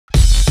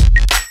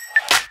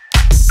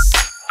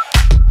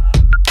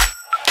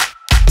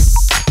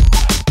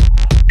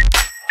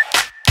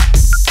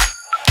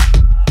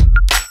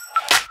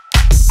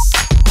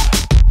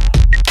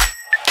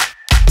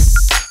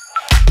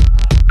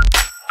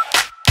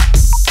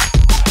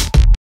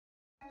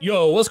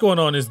Yo, what's going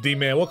on? It's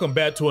D-Man. Welcome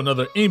back to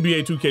another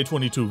NBA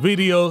 2K22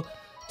 video.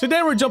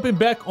 Today we're jumping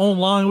back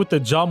online with the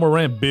Ja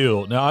Morant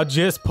build. Now I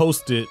just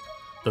posted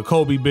the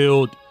Kobe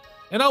build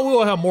and I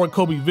will have more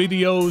Kobe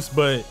videos,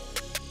 but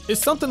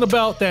it's something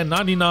about that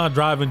 99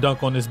 drive and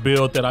dunk on this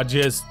build that I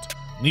just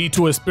need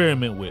to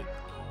experiment with.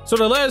 So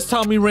the last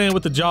time we ran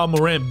with the Ja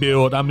Morant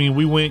build, I mean,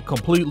 we went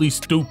completely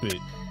stupid.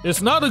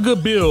 It's not a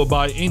good build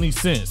by any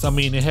sense. I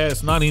mean, it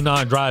has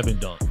 99 drive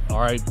and dunk, all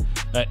right?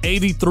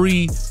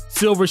 83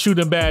 silver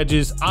shooting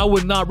badges. I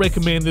would not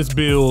recommend this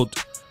build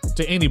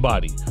to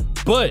anybody,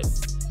 but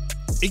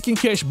it can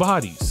catch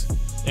bodies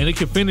and it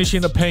can finish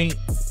in the paint.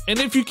 And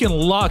if you can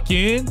lock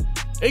in,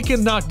 it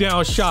can knock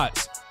down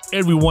shots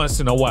every once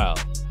in a while.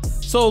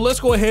 So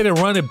let's go ahead and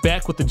run it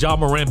back with the Ja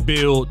Morant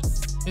build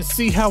and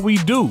see how we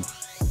do.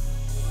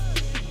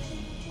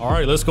 All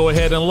right, let's go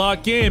ahead and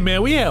lock in,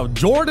 man. We have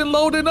Jordan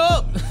loading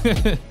up.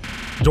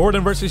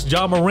 Jordan versus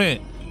Ja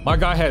Morant. My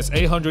guy has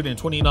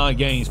 829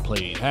 games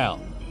played.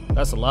 How?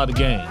 That's a lot of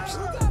games.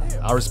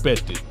 I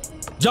respect it.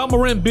 Ja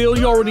Morant build,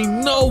 you already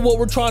know what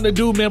we're trying to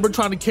do, man. We're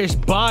trying to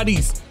catch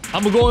bodies.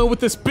 I'm gonna go in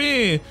with the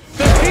spin.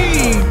 The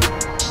team.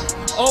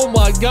 Oh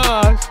my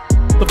gosh.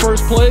 The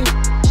first play.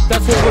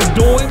 That's what we're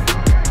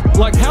doing.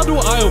 Like, how do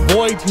I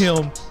avoid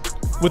him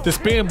with the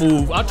spin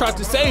move? I tried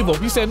to save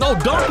him. He said, no,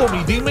 dunk on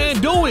me,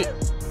 D-Man, do it.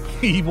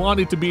 He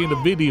wanted to be in the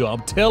video,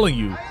 I'm telling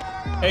you.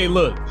 Hey,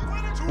 look,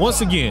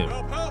 once again,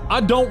 I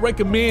don't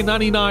recommend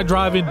 99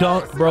 drive and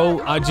dunk,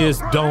 bro. I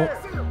just don't.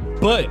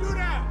 But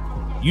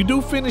you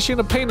do finish in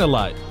the paint a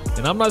lot.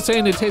 And I'm not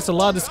saying it takes a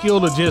lot of skill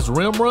to just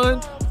rim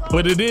run,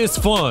 but it is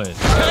fun.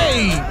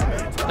 Hey,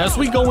 as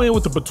we go in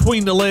with the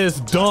between the legs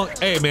dunk,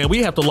 hey, man, we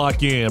have to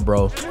lock in,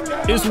 bro.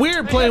 It's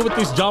weird playing with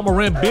this Ja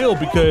Morant build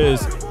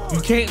because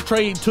you can't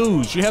trade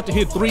twos. You have to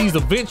hit threes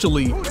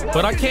eventually,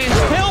 but I can't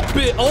help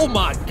it. Oh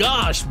my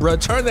gosh, bro.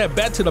 Turn that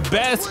back to the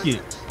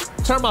basket.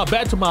 Turn my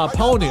back to my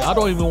opponent. I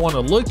don't even want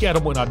to look at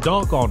him when I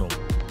dunk on him.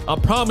 I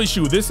promise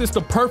you, this is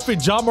the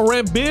perfect Ja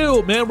Morant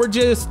build, man. We're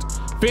just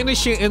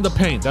finishing in the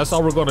paint. That's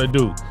all we're gonna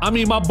do. I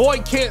mean, my boy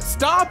can't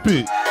stop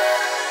it.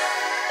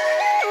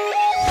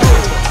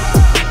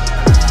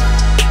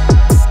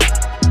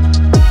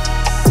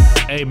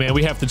 Hey, man,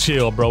 we have to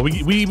chill, bro.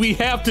 We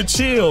have to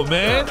chill,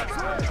 man.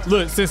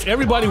 Look, since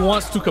everybody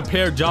wants to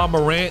compare Ja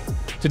Morant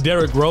to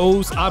Derrick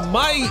Rose, I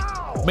might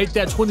make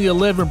that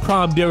 2011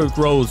 prime Derrick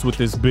Rose with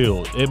this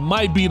build. It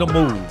might be the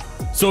move.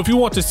 So if you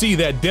want to see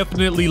that,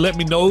 definitely let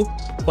me know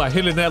by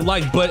hitting that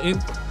like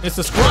button and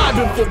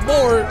subscribing for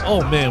more.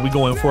 Oh man, we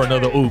going for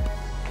another oop.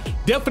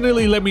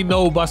 Definitely let me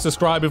know by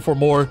subscribing for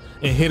more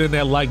and hitting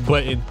that like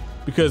button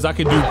because I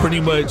can do pretty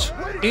much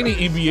any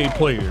NBA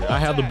player. I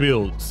have the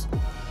builds.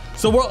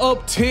 So we're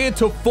up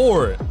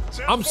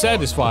 10-4. I'm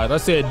satisfied. I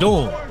said,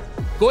 Doom,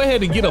 go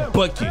ahead and get a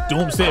bucket.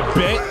 Doom said,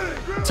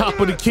 bet. Top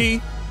of the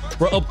key.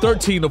 We're up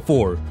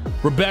 13-4.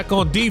 We're back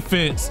on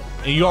defense.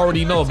 And you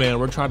already know, man,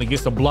 we're trying to get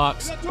some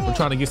blocks. We're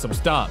trying to get some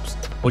stops.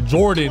 But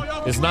Jordan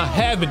is not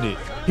having it.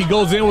 He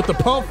goes in with the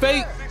pump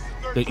fake.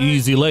 The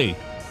easy lay.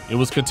 It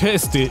was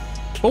contested.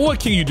 But what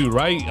can you do,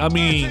 right? I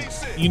mean,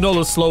 you know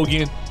the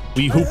slogan.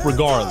 We hoop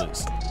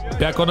regardless.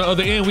 Back on the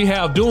other end, we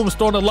have Doom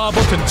throwing the lob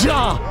up to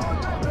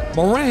Ja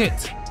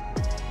Morant,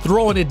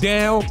 throwing it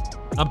down.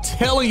 I'm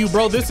telling you,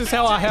 bro, this is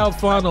how I have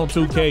fun on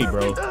 2K,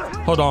 bro.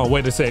 Hold on,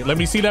 wait a sec. Let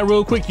me see that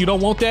real quick. You don't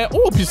want that?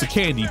 Oh, a piece of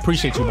candy.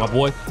 Appreciate you, my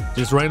boy.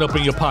 Just ran up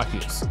in your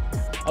pockets.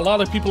 A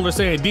lot of people are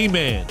saying,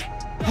 D-Man,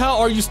 how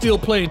are you still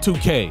playing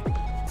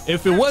 2K?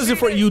 If it wasn't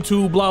for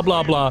YouTube, blah,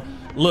 blah, blah.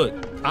 Look,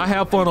 I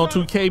have fun on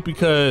 2K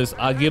because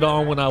I get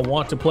on when I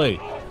want to play.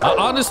 I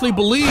honestly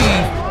believe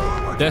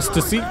that's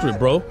the secret,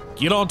 bro.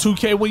 Get on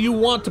 2K when you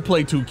want to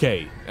play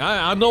 2K.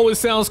 I know it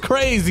sounds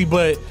crazy,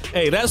 but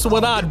hey, that's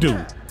what I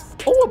do.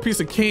 Oh, a piece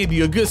of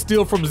candy, a good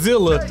steal from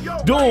Zilla.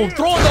 Doom,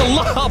 throwing the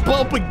lob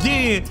up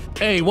again.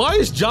 Hey, why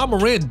is Ja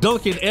Morant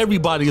dunking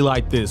everybody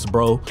like this,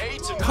 bro?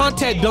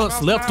 Contact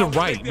dunks left and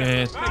right,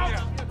 man.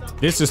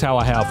 This is how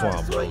I have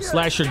fun, bro.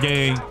 Slasher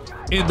gang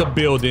in the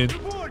building.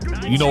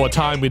 You know what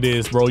time it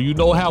is, bro. You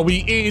know how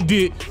we end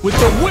it with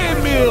the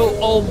windmill.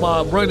 Oh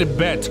my, running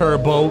back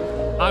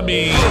turbo. I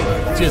mean,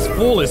 just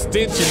full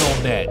extension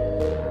on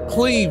that.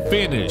 Clean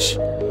finish.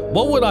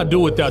 What would I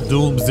do without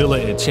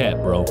Doomzilla in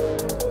chat, bro?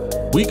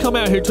 We come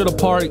out here to the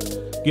park,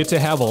 get to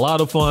have a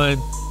lot of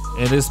fun,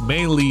 and it's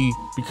mainly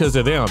because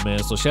of them,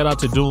 man. So shout out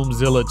to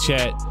Doomzilla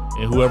chat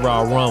and whoever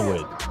I run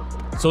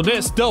with. So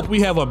next up,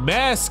 we have a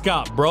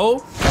mascot,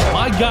 bro.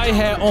 My guy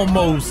had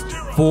almost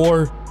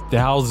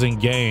 4,000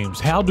 games.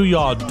 How do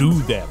y'all do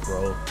that,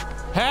 bro?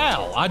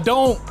 How? I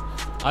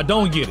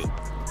don't get it.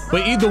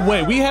 But either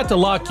way, we had to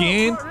lock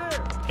in,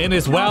 and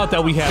it's wild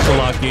that we had to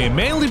lock in,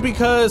 mainly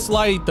because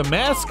like the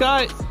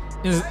mascot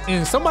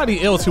and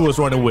somebody else he was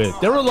running with,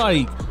 they were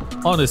like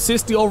on a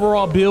 60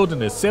 overall build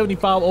and a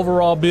 75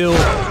 overall build.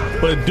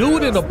 But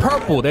dude in the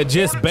purple that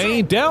just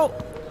banged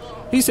out,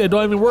 he said,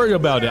 don't even worry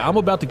about it. I'm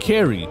about to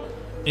carry.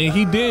 And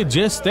he did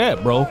just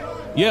that, bro.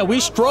 Yeah,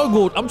 we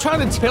struggled. I'm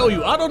trying to tell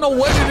you, I don't know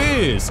what it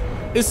is.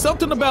 It's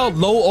something about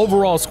low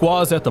overall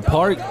squads at the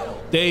park.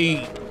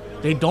 They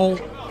don't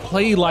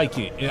play like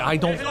it, and I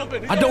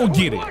don't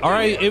get it. All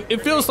right,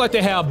 it feels like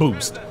they have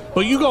boost,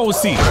 but you gonna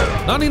see.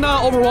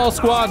 99 overall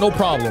squad, no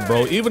problem,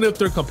 bro. Even if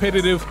they're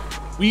competitive,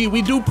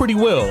 we do pretty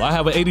well. I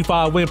have an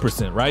 85 win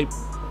percent, right?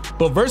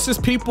 But versus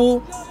people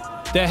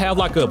that have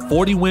like a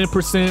 40 win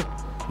percent,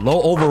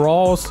 low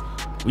overalls,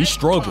 we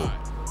struggle,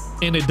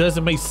 and it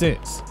doesn't make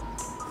sense.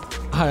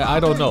 I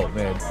don't know,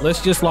 man.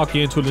 Let's just lock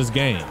into this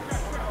game.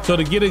 So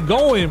to get it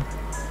going,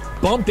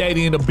 Bump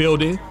Daddy in the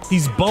building.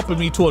 He's bumping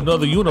me to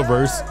another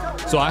universe,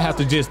 so I have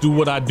to just do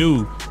what I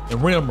do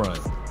and rim run.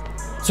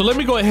 So let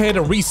me go ahead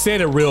and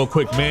reset it real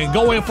quick, man.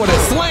 Go in for the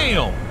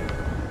slam.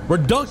 We're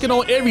dunking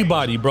on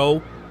everybody,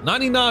 bro.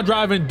 99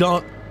 driving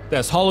dunk.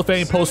 That's Hall of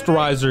Fame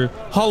posterizer,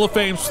 Hall of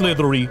Fame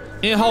slithery,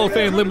 and Hall of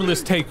Fame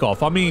limitless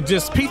takeoff. I mean,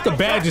 just peep the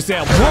badges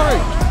at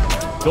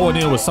work. Going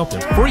in with something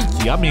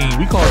freaky. I mean,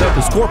 we call that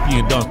the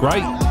scorpion dunk,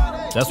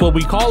 right? That's what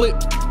we call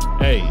it.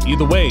 Hey,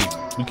 either way,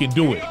 we can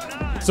do it.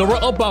 So we're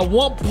up by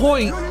 1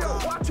 point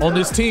on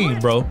this team,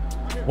 bro.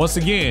 Once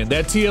again,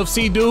 that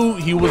TFC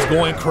dude, he was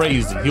going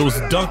crazy. He was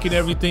dunking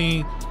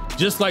everything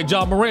just like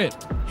Ja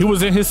Morant. He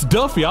was in his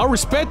Duffy. I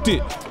respect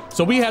it.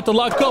 So we had to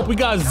lock up. We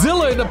got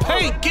Zilla in the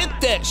paint. Get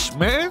that,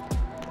 man.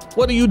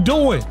 What are you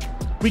doing?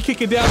 We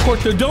kick it down court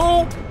the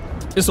dome.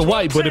 It's a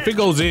white, but if it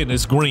goes in,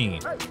 it's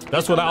green.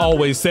 That's what I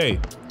always say.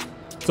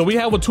 So we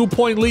have a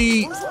 2-point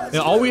lead, and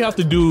all we have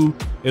to do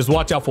is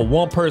watch out for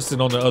one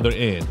person on the other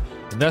end,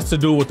 and that's the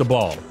dude with the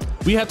ball.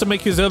 We have to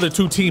make his other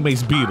two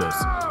teammates beat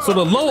us. So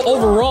the low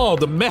overall,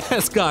 the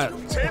mascot,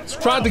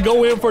 tried to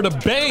go in for the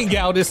bang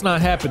out. It's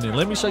not happening.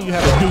 Let me show you how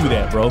to do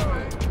that, bro.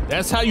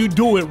 That's how you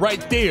do it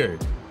right there.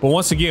 But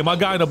once again, my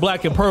guy in the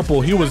black and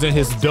purple, he was in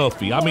his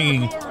Duffy. I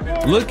mean,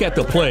 look at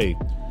the play.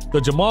 The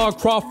Jamal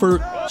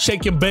Crawford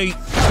shake and bait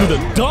to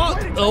the dunk.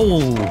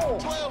 Oh,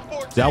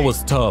 that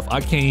was tough.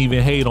 I can't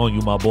even hate on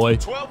you, my boy.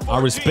 I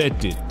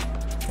respect it.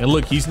 And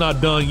look, he's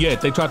not done yet.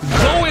 They tried to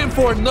go in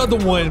for another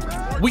one.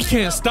 We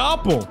can't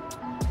stop him.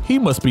 He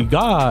must be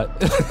God.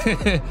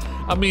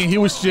 I mean, he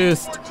was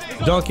just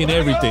dunking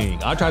everything.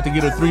 I tried to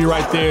get a 3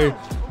 right there,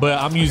 but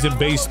I'm using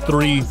base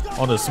 3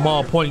 on a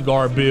small point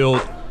guard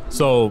build.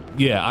 So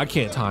yeah, I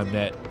can't time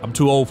that. I'm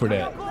too old for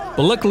that.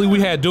 But luckily we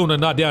had Doom to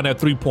knock down that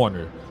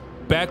 3-pointer.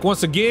 Back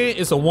once again,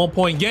 it's a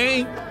 1-point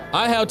game.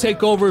 I have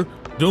takeover,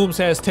 Dooms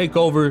has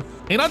takeover.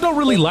 And I don't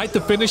really like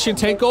the finishing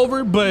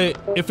takeover, but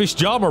if it's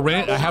Ja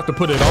Morant, I have to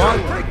put it on.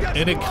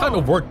 And it kind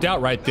of worked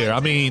out right there.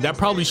 I mean, that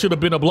probably should have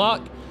been a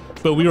block,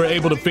 but we were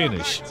able to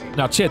finish.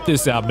 Now check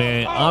this out,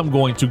 man. I'm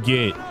going to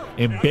get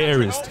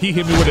embarrassed. He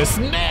hit me with a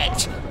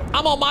snatch.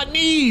 I'm on my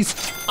knees.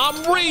 I'm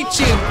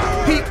reaching.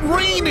 He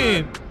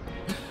greening.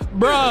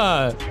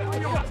 Bruh,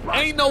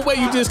 ain't no way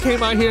you just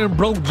came out here and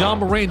broke Ja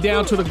Morant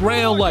down to the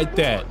ground like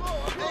that.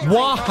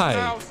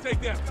 Why?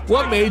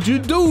 What made you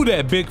do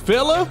that, big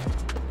fella?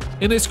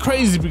 And it's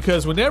crazy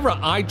because whenever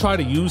I try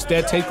to use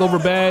that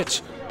takeover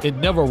badge, it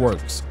never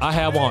works. I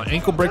have on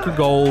ankle breaker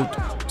gold,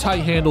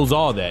 tight handles,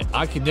 all that.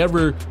 I can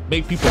never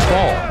make people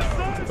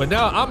fall. But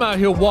now I'm out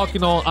here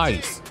walking on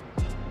ice.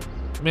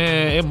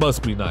 Man, it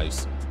must be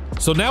nice.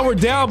 So now we're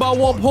down by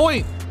 1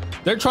 point.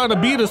 They're trying to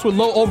beat us with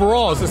low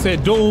overalls. I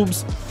said,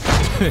 Dooms,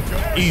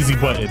 easy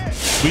button.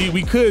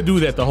 We could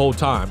do that the whole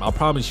time. I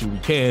promise you we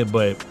can,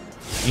 but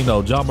you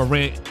know, Ja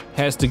Morant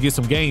has to get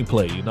some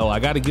gameplay. You know, I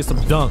got to get some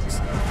dunks.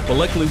 But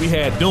luckily we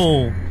had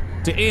Doom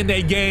to end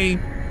that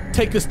game,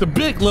 take us to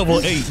big level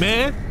 8,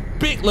 man.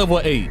 Big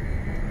level 8.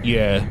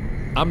 Yeah,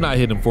 I'm not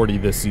hitting 40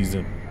 this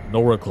season.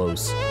 Nowhere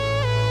close.